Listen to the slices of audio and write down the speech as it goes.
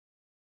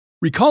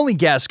Recalling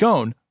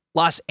Gascon,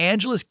 Los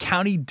Angeles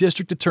County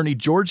District Attorney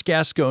George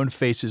Gascon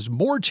faces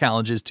more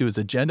challenges to his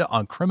agenda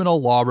on criminal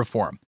law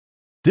reform.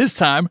 This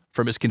time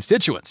from his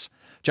constituents.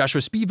 Joshua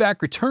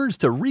Spivak returns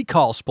to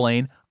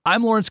Recall-splain.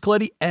 I'm Lawrence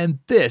Coletti, and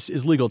this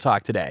is Legal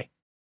Talk Today.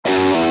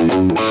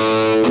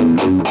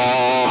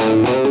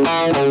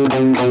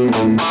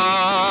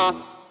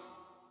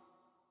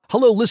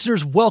 Hello,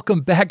 listeners.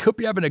 Welcome back.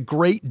 Hope you're having a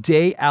great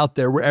day out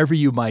there, wherever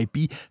you might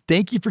be.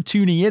 Thank you for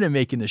tuning in and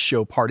making this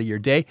show part of your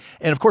day.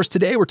 And of course,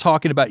 today we're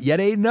talking about yet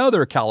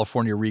another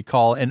California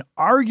recall, and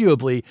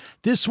arguably,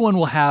 this one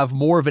will have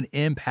more of an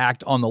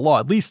impact on the law,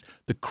 at least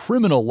the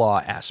criminal law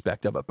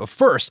aspect of it. But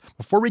first,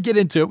 before we get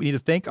into it, we need to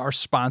thank our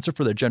sponsor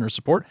for their generous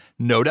support,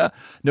 Nota.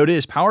 Nota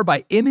is powered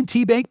by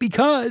M&T Bank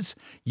because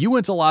you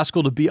went to law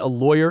school to be a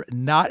lawyer,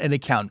 not an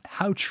accountant.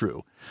 How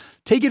true.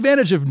 Take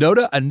advantage of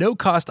Nota, a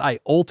no-cost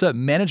IOLTA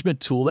management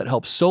tool that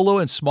helps solo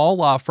and small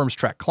law firms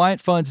track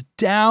client funds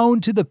down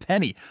to the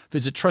penny.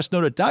 Visit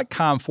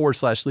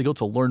trustnota.com/legal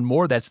to learn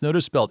more. That's Nota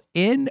spelled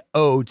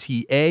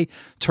N-O-T-A.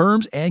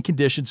 Terms and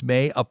conditions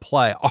may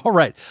apply. All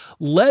right,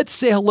 let's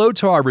say hello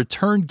to our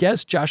return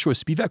guest, Joshua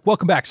Spivak.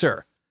 Welcome back,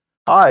 sir.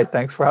 Hi,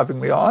 thanks for having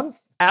me on.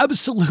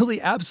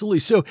 Absolutely, absolutely.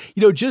 So,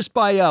 just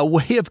by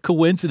way of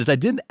coincidence, I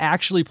didn't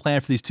actually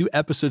plan for these two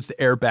episodes to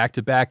air back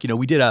to back.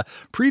 We did a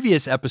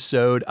previous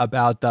episode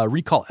about the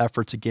recall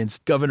efforts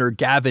against Governor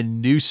Gavin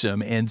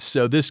Newsom. And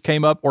so this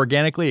came up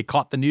organically. It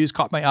caught the news,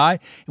 caught my eye,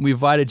 and we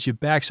invited you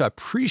back. So I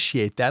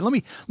appreciate that. Let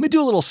me do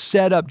a little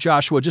setup,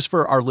 Joshua, just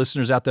for our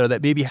listeners out there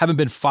that maybe haven't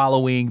been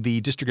following the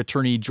District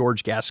Attorney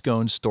George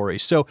Gascon story.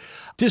 So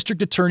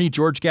District Attorney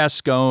George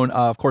Gascon,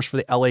 of course, for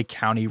the LA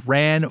County,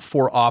 ran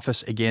for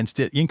office against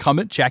the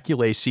incumbent Jackie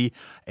Lacey,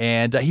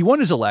 and he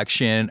won his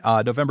election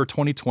November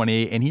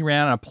 2020, and he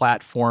ran on a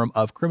platform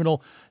of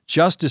criminal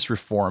justice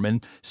reform.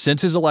 And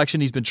since his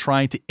election, he's been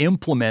trying to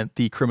implement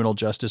the criminal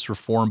justice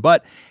reform,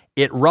 but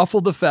it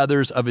ruffled the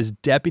feathers of his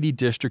deputy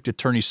district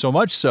attorney so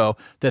much so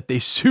that they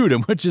sued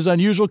him, which is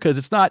unusual because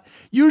it's not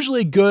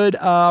usually good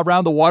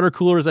around the water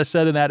cooler, as I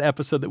said in that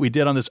episode that we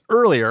did on this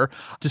earlier,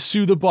 to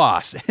sue the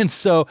boss. And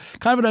so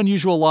kind of an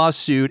unusual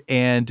lawsuit,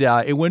 and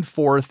it went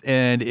forth,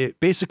 and it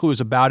basically was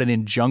about an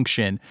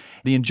injunction.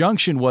 The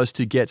injunction was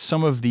to get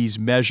some of these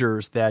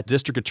measures that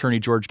District Attorney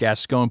George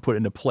Gascon put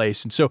into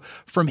place. And so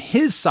from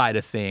his side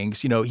of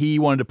things, he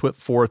wanted to put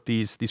forth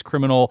these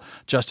criminal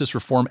justice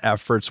reform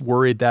efforts,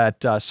 worried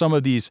that some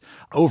of these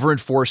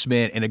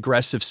over-enforcement and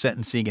aggressive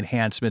sentencing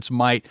enhancements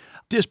might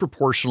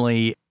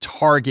disproportionately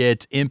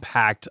target,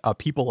 impact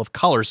people of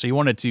color. So he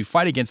wanted to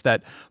fight against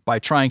that by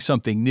trying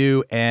something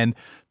new. And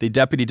the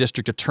deputy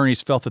district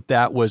attorneys felt that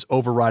that was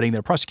overriding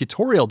their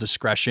prosecutorial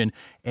discretion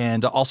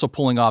and also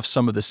pulling off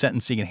some of the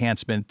sentencing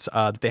enhancements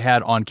that they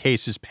had on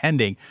cases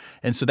pending.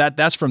 And so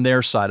that's from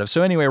their side of.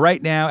 So anyway,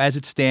 right now, as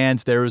it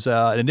stands, there's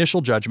an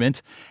initial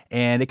judgment,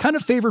 and it kind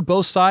of favored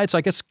both sides. So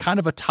I guess kind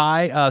of a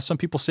tie. Some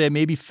people say it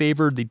maybe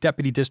favored the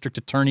deputy district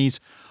attorney's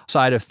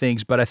side of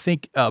things, but I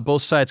think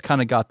both sides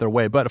kind of got their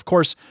way. But of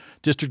course,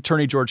 District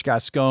Attorney George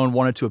Gascon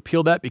wanted to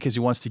appeal that because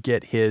he wants to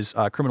get his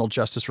criminal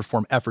justice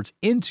reform efforts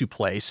into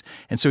place.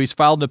 And so he's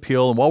filed an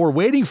appeal. And while we're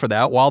waiting for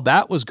that, while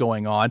that was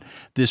going on,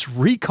 this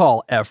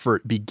recall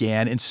effort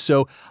began. And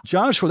so,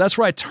 Joshua, that's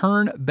where I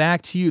turn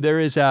back to you.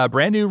 There is a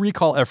brand new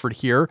recall effort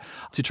here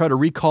to try to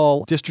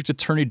recall District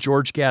Attorney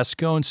George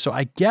Gascon. So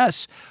I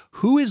guess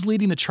who is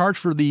leading the charge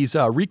for these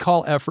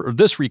recall effort, or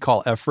this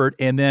recall effort?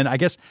 And then I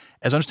guess,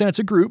 as I understand, it's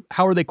a group.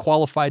 How are they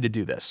qualified to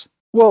do this?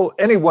 Well,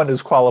 anyone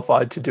is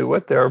qualified to do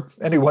it.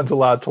 Anyone's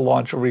allowed to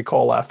launch a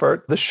recall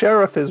effort. The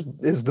sheriff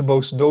is the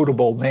most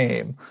notable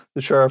name.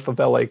 The sheriff of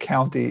LA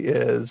County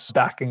is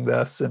backing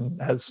this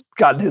and has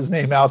gotten his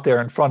name out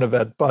there in front of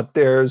it. But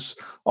there's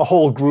a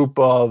whole group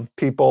of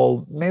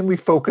people mainly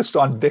focused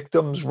on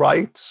victims'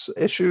 rights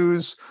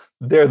issues.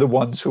 They're the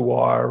ones who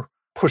are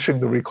pushing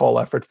the recall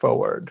effort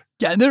forward.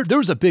 Yeah, and there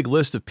was a big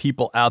list of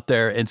people out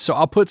there, and so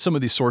I'll put some of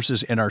these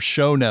sources in our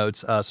show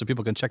notes so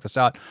people can check this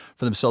out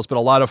for themselves, but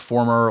a lot of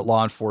former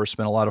law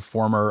enforcement, a lot of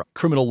former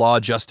criminal law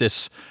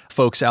justice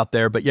folks out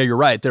there. But yeah, you're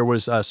right. There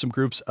was some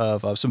groups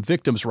of some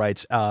victims'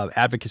 rights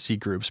advocacy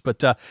groups.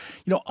 But,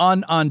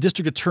 on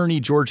District Attorney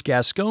George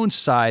Gascon's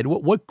side,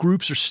 what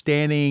groups are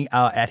standing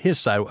at his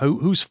side?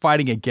 Who's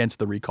fighting against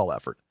the recall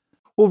effort?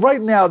 Well,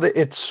 right now,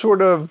 it's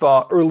sort of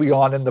early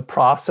on in the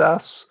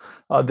process.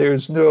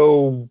 There's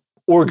no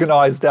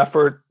organized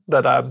effort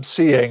that I'm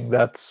seeing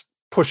that's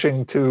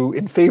pushing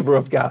in favor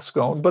of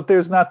Gascon, but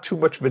there's not too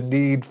much of a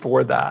need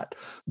for that.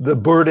 The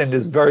burden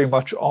is very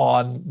much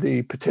on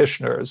the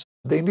petitioners.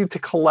 They need to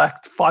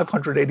collect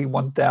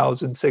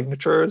 581,000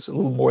 signatures, a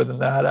little more than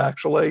that,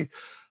 actually.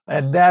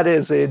 And that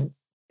is an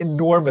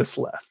enormous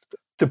lift.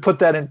 To put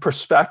that in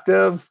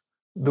perspective,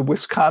 the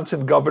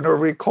Wisconsin governor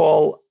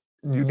recall,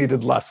 you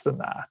needed less than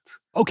that.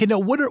 Okay, now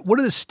what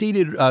are the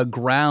stated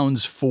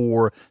grounds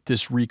for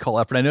this recall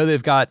effort? I know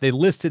they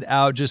listed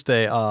out just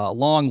a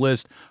long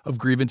list of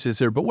grievances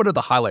here, but what are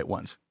the highlight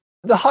ones?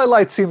 The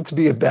highlights seem to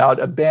be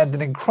about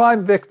abandoning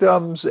crime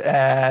victims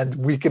and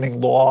weakening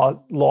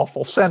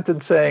lawful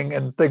sentencing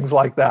and things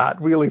like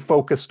that, really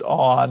focused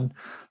on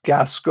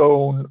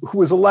Gascón, who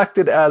was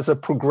elected as a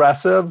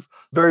progressive,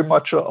 very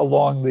much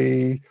along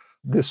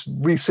this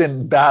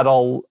recent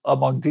battle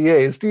among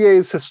DAs.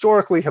 DAs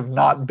historically have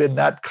not been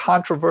that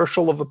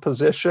controversial of a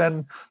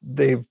position.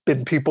 They've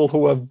been people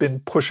who have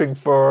been pushing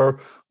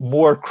for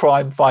more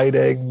crime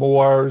fighting,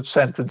 more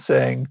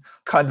sentencing,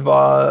 kind of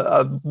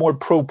a more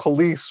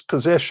pro-police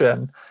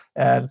position,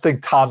 and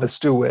think Thomas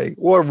Dewey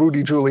or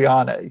Rudy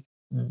Giuliani.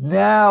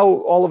 Now,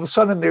 all of a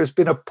sudden, there's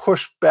been a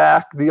push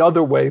back the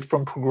other way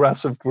from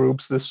progressive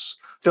groups.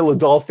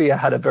 Philadelphia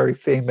had a very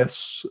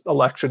famous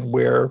election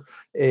where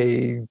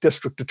a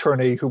district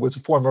attorney who was a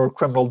former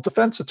criminal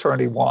defense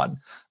attorney won.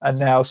 And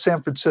now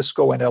San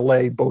Francisco and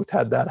LA both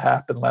had that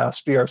happen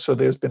last year. So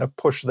there's been a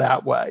push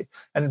that way.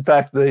 And in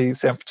fact, the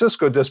San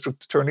Francisco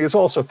district attorney is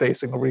also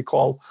facing a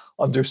recall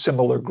under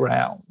similar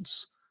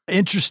grounds.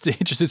 Interesting.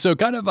 So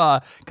kind of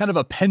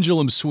a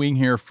pendulum swing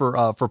here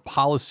for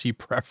policy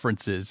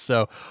preferences.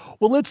 So,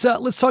 well, let's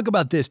talk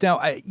about this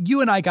now. You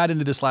and I got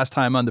into this last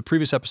time on the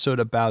previous episode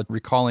about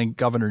recalling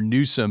Governor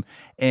Newsom,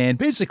 and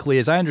basically,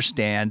 as I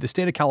understand, the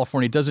state of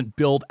California doesn't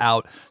build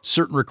out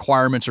certain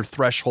requirements or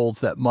thresholds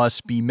that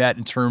must be met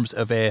in terms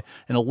of an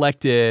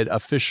elected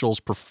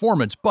official's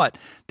performance, but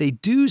they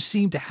do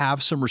seem to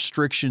have some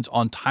restrictions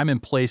on time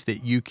and place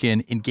that you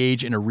can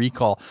engage in a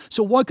recall.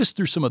 So, walk us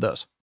through some of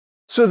those.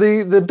 So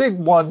the big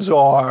ones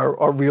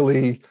are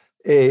really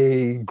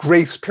a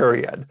grace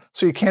period.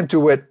 So you can't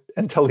do it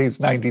until he's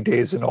 90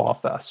 days in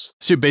office.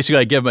 So basically,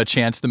 I give him a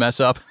chance to mess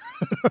up.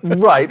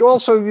 Right.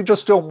 Also, you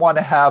just don't want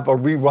to have a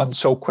rerun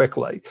so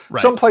quickly.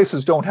 Right. Some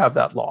places don't have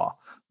that law,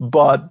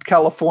 but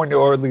California,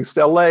 or at least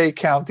LA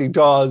County,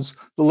 does.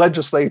 The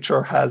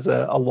legislature has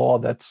a law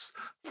that's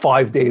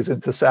 5 days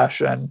into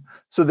session.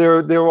 So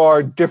there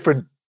are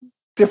different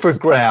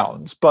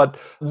grounds, but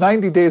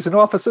 90 days in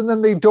office, and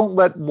then they don't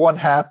let one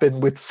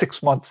happen with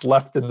 6 months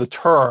left in the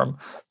term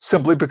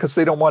simply because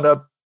they don't want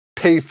to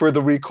pay for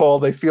the recall.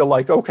 They feel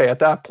like, okay, at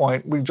that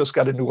point, we just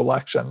got a new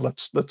election.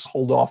 Let's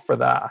hold off for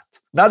that.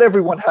 Not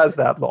everyone has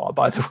that law,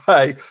 by the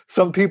way.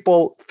 Some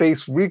people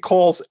face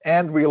recalls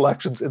and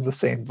re-elections in the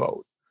same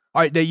vote.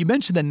 All right, now you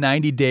mentioned the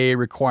 90-day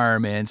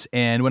requirements,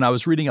 and when I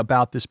was reading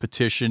about this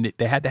petition,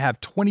 they had to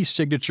have 20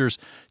 signatures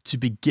to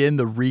begin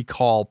the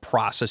recall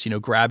process,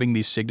 grabbing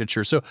these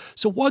signatures.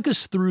 So walk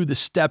us through the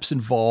steps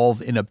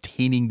involved in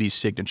obtaining these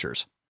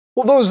signatures.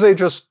 Well, those they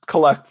just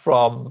collect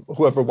from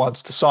whoever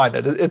wants to sign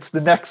it. It's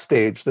the next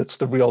stage that's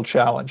the real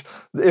challenge.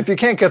 If you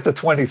can't get the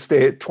 20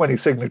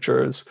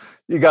 signatures,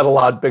 you got a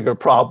lot bigger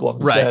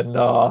problems than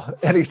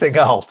anything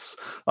else.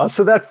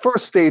 So that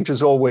first stage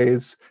is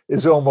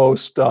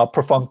almost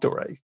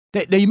perfunctory.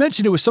 Now, you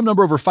mentioned it was some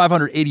number over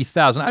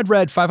 580,000. I'd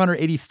read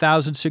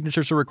 580,000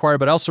 signatures are required,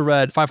 but I also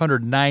read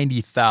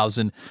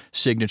 590,000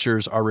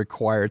 signatures are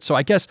required. So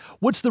I guess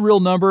what's the real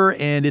number?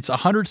 And it's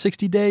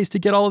 160 days to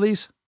get all of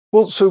these?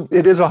 Well, so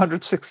it is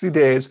 160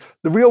 days.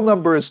 The real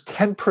number is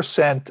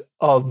 10%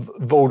 of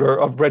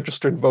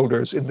registered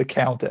voters in the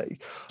county.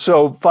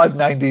 So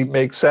 590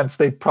 makes sense.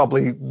 They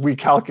probably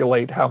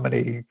recalculate how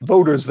many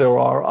voters there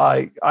are.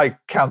 I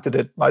counted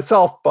it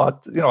myself,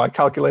 but I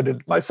calculated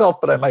it myself,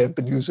 but I might have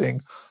been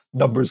using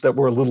numbers that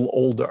were a little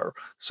older.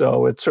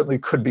 So it certainly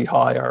could be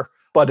higher,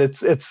 but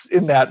it's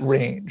in that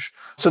range.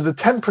 So the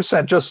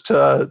 10%, just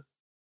to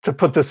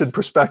put this in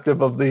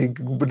perspective of the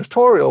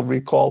gubernatorial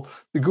recall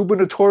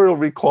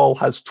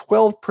has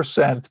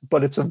 12%,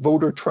 but it's a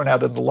voter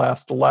turnout in the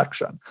last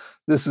election.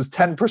 This is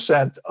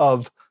 10%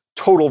 of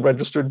total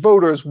registered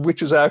voters,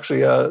 which is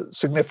actually a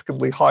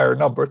significantly higher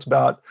number. It's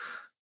about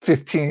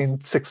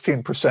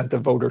 16%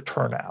 of voter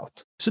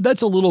turnout. So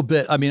that's a little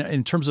bit,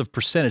 in terms of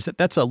percentage,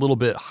 that's a little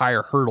bit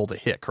higher hurdle to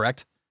hit,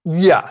 correct?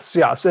 Yes.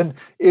 And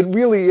it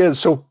really is.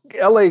 So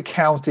LA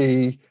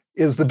County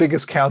is the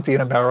biggest county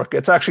in America.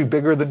 It's actually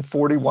bigger than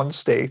 41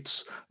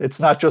 states. It's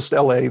not just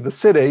LA, the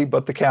city,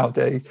 but the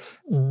county.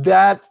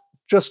 That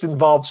just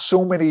involves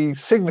so many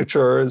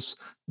signatures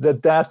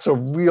that's a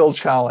real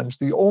challenge.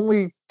 The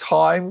only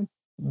time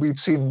we've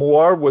seen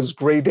more was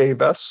Gray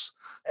Davis,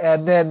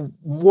 and then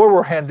more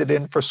were handed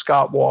in for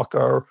Scott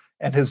Walker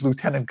and his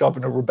Lieutenant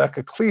Governor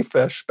Rebecca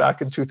Kleefisch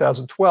back in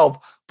 2012,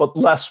 but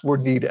less were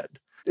needed.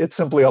 It's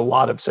simply a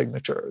lot of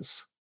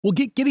signatures. Well,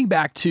 getting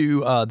back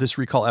to this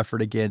recall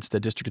effort against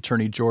District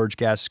Attorney George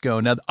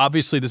Gascón. Now,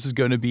 obviously, this is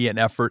going to be an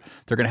effort.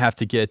 They're going to have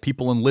to get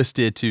people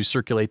enlisted to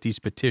circulate these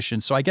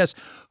petitions. So I guess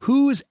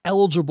who's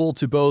eligible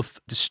to both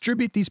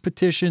distribute these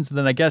petitions, and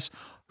then I guess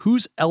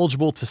who's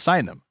eligible to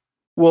sign them?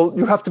 Well,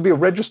 you have to be a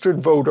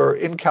registered voter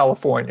in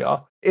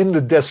California, in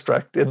the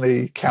district, in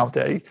the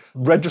county,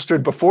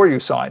 registered before you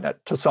sign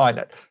it, to sign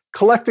it.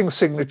 Collecting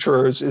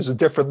signatures is a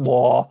different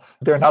law.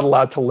 They're not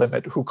allowed to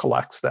limit who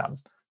collects them.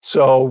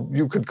 So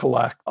you could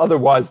collect.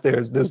 Otherwise,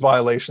 there's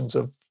violations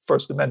of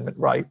First Amendment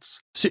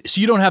rights. So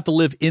you don't have to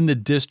live in the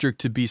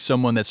district to be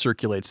someone that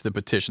circulates the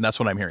petition. That's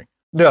what I'm hearing.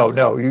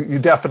 No, you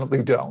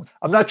definitely don't.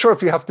 I'm not sure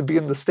if you have to be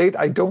in the state.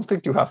 I don't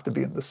think you have to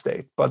be in the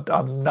state, but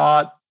I'm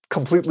not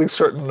completely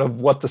certain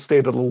of what the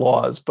state of the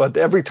law is, but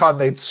every time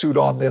they've sued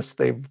on this,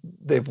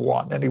 they've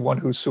won. Anyone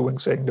who's suing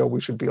saying, no, we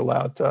should be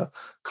allowed to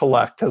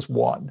collect has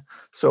won.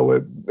 So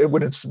it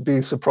wouldn't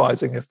be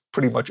surprising if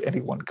pretty much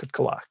anyone could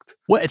collect.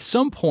 Well, at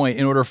some point,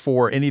 in order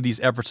for any of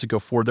these efforts to go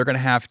forward, they're going to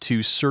have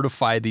to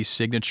certify these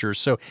signatures.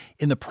 So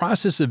in the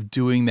process of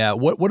doing that,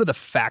 what are the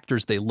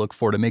factors they look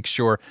for to make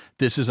sure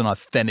this is an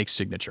authentic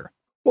signature?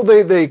 Well,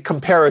 they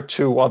compare it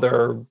to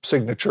other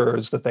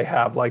signatures that they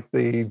have, like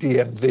the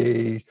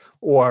DMV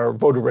or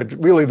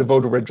really the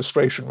voter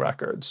registration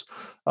records.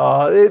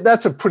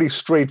 That's a pretty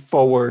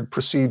straightforward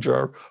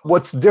procedure.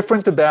 What's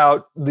different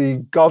about the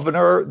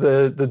governor,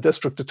 the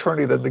district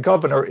attorney than the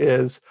governor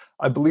is,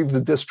 I believe the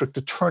district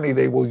attorney,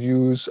 they will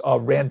use a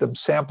random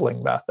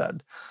sampling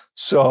method.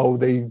 So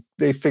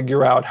they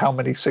figure out how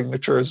many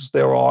signatures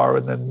there are,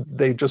 and then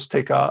they just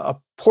take a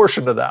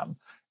portion of them,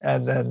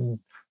 and then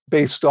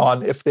based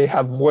on if they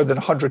have more than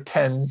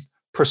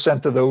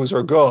 110% of those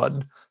are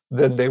good,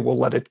 then they will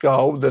let it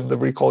go. Then the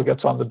recall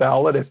gets on the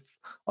ballot. If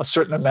a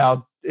certain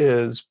amount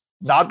is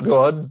not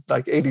good,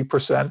 like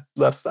 80%,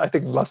 less than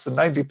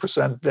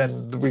 90%,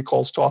 then the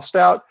recall's tossed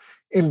out.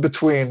 In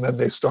between, then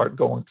they start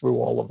going through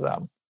all of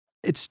them.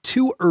 It's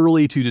too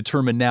early to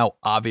determine now,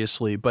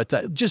 obviously,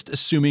 but just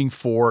assuming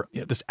for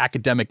this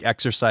academic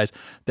exercise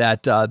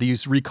that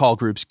these recall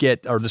groups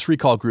this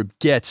recall group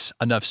gets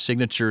enough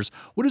signatures,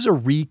 what does a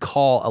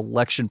recall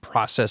election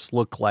process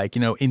look like?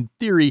 In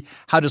theory,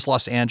 how does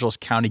Los Angeles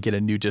County get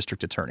a new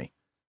district attorney?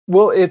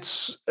 Well,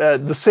 it's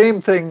the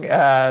same thing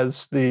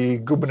as the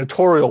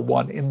gubernatorial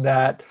one in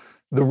that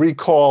the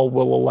recall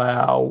will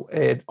allow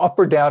an up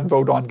or down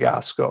vote on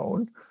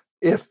Gascón.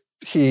 If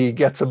he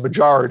gets a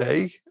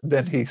majority,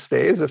 then he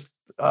stays. If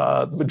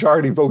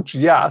majority votes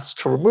yes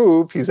to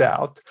remove, he's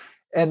out.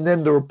 And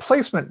then the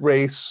replacement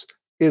race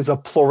is a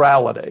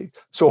plurality.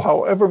 So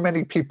however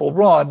many people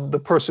run, the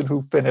person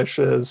who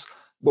finishes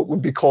what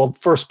would be called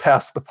first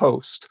past the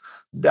post,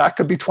 that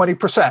could be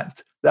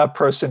 20%. That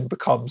person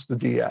becomes the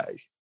DA.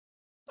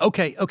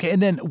 Okay.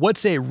 And then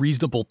what's a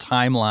reasonable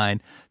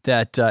timeline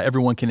that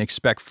everyone can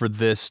expect for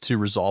this to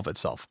resolve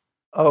itself?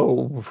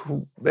 Oh,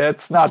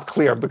 that's not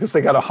clear because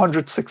they got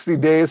 160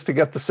 days to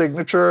get the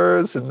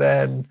signatures, and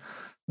then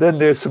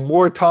there's some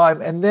more time,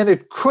 and then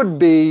it could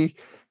be,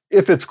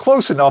 if it's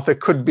close enough, it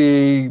could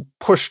be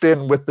pushed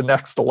in with the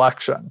next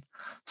election.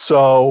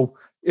 So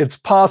it's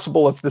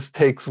possible if this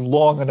takes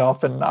long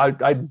enough, and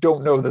I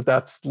don't know that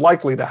that's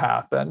likely to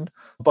happen,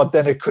 but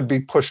then it could be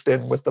pushed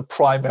in with the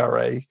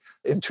primary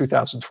in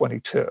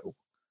 2022.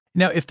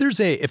 Now, if there's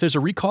a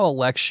recall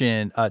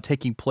election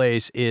taking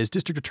place, is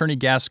District Attorney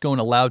Gascón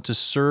allowed to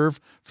serve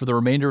for the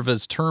remainder of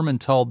his term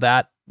until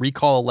that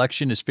recall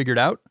election is figured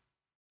out?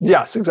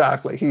 Yes,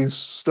 exactly. He's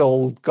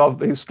still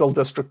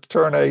district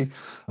attorney.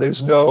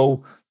 There's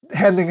no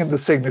handing in the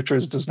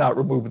signatures does not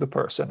remove the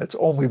person. It's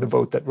only the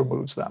vote that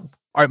removes them.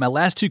 All right, my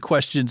last two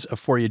questions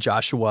for you,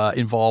 Joshua,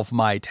 involve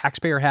my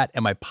taxpayer hat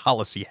and my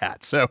policy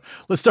hat. So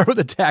let's start with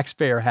the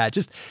taxpayer hat.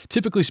 Just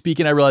typically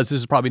speaking, I realize this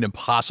is probably an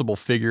impossible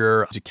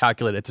figure to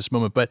calculate at this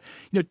moment, but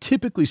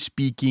typically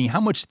speaking, how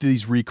much do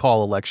these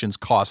recall elections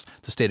cost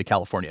the state of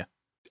California?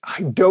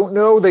 I don't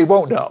know. They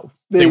won't know.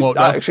 They won't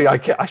know? Actually,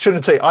 I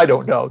shouldn't say I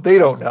don't know. They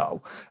don't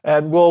know.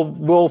 And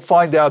we'll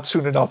find out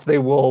soon enough. They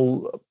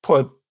will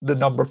put the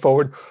number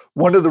forward.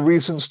 One of the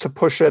reasons to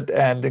push it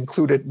and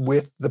include it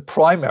with the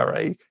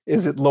primary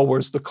is it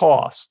lowers the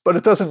cost, but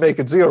it doesn't make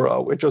it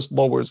zero. It just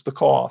lowers the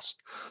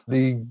cost.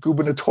 The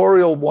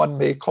gubernatorial one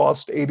may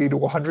cost 80 to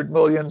 100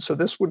 million. So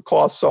this would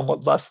cost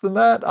somewhat less than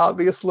that,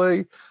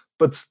 obviously,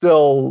 but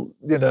still,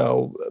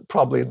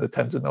 probably in the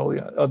tens of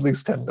million, at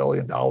least $10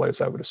 million,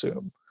 I would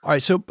assume. All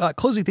right, so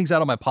closing things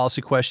out on my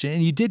policy question,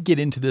 and you did get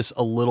into this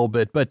a little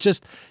bit, but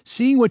just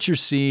seeing what you're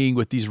seeing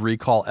with these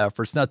recall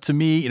efforts. Now, to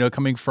me,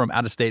 coming from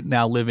out of state,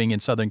 now living in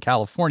Southern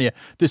California,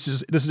 this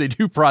is a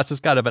new process,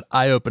 kind of an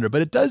eye opener.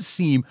 But it does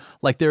seem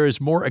like there is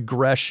more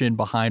aggression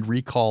behind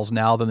recalls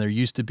now than there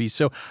used to be.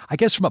 So, I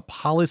guess from a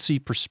policy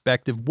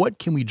perspective, what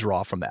can we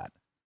draw from that?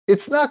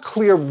 It's not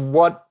clear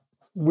what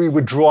we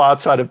would draw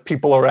outside of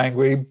people are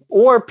angry,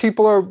 or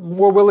people are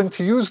more willing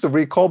to use the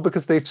recall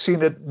because they've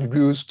seen it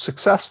used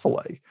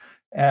successfully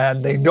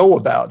and they know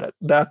about it.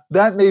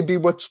 That may be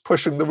what's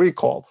pushing the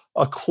recall.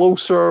 A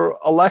closer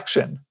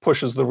election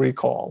pushes the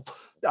recall.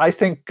 I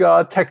think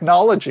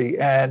technology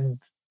and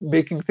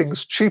making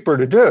things cheaper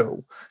to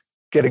do,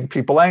 getting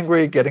people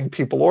angry, getting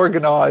people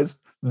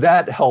organized,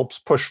 that helps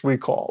push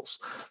recalls.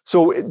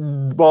 So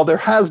while there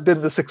has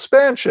been this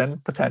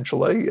expansion,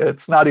 potentially,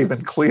 it's not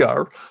even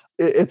clear.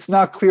 It's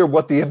not clear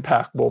what the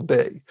impact will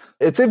be.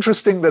 It's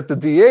interesting that the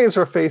DAs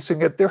are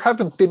facing it. There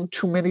haven't been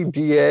too many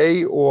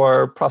DA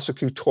or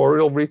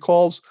prosecutorial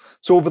recalls.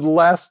 So over the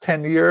last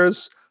 10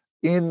 years,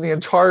 in the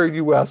entire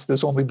US,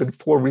 there's only been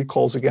 4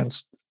 recalls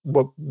against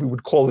what we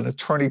would call an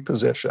attorney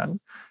position,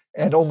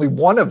 and only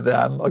one of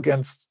them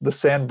against the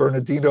San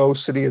Bernardino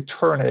city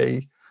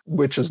attorney,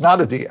 which is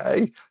not a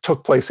DA,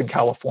 took place in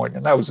California,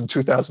 and that was in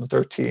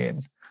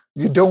 2013.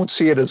 You don't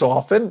see it as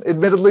often.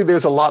 Admittedly,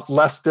 there's a lot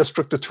less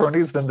district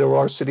attorneys than there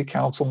are city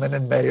councilmen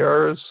and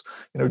mayors.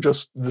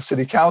 Just the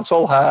city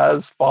council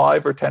has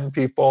 5 or 10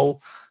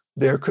 people.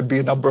 There could be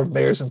a number of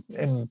mayors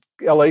in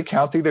LA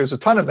County. There's a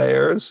ton of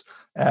mayors,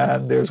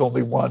 and there's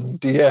only one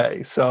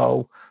DA.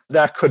 So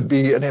that could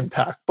be an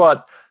impact.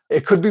 But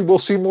it could be we'll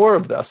see more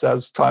of this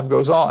as time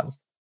goes on.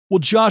 Well,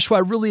 Joshua,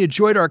 I really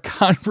enjoyed our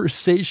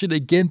conversation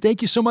again.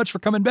 Thank you so much for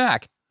coming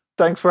back.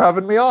 Thanks for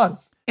having me on.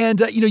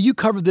 And, you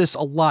covered this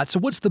a lot. So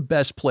what's the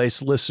best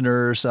place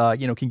listeners,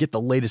 can get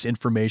the latest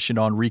information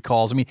on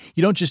recalls? I mean,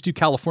 you don't just do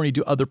California, you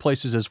do other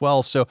places as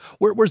well. So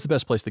where's the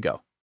best place to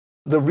go?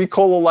 The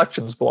Recall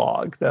Elections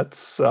blog.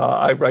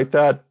 I write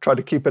that, try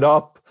to keep it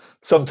up.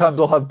 Sometimes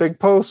I'll have big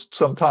posts.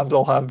 Sometimes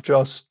I'll have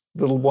just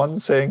little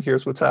ones saying,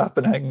 here's what's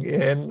happening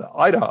in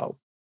Idaho.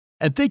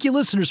 And thank you,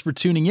 listeners, for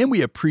tuning in.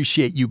 We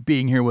appreciate you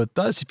being here with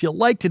us. If you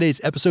like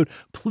today's episode,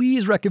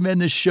 please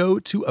recommend this show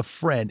to a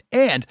friend.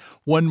 And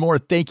one more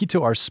thank you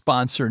to our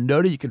sponsor,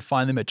 Nota. You can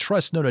find them at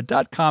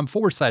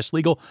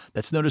trustnota.com/legal.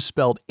 That's Nota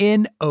spelled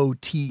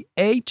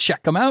Nota.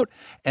 Check them out.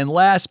 And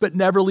last but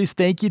never least,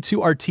 thank you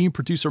to our team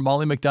producer,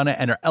 Molly McDonough,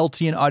 and our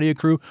LTN audio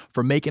crew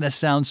for making us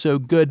sound so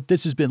good.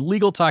 This has been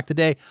Legal Talk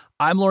Today.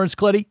 I'm Lawrence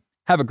Coletti.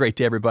 Have a great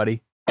day,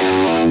 everybody.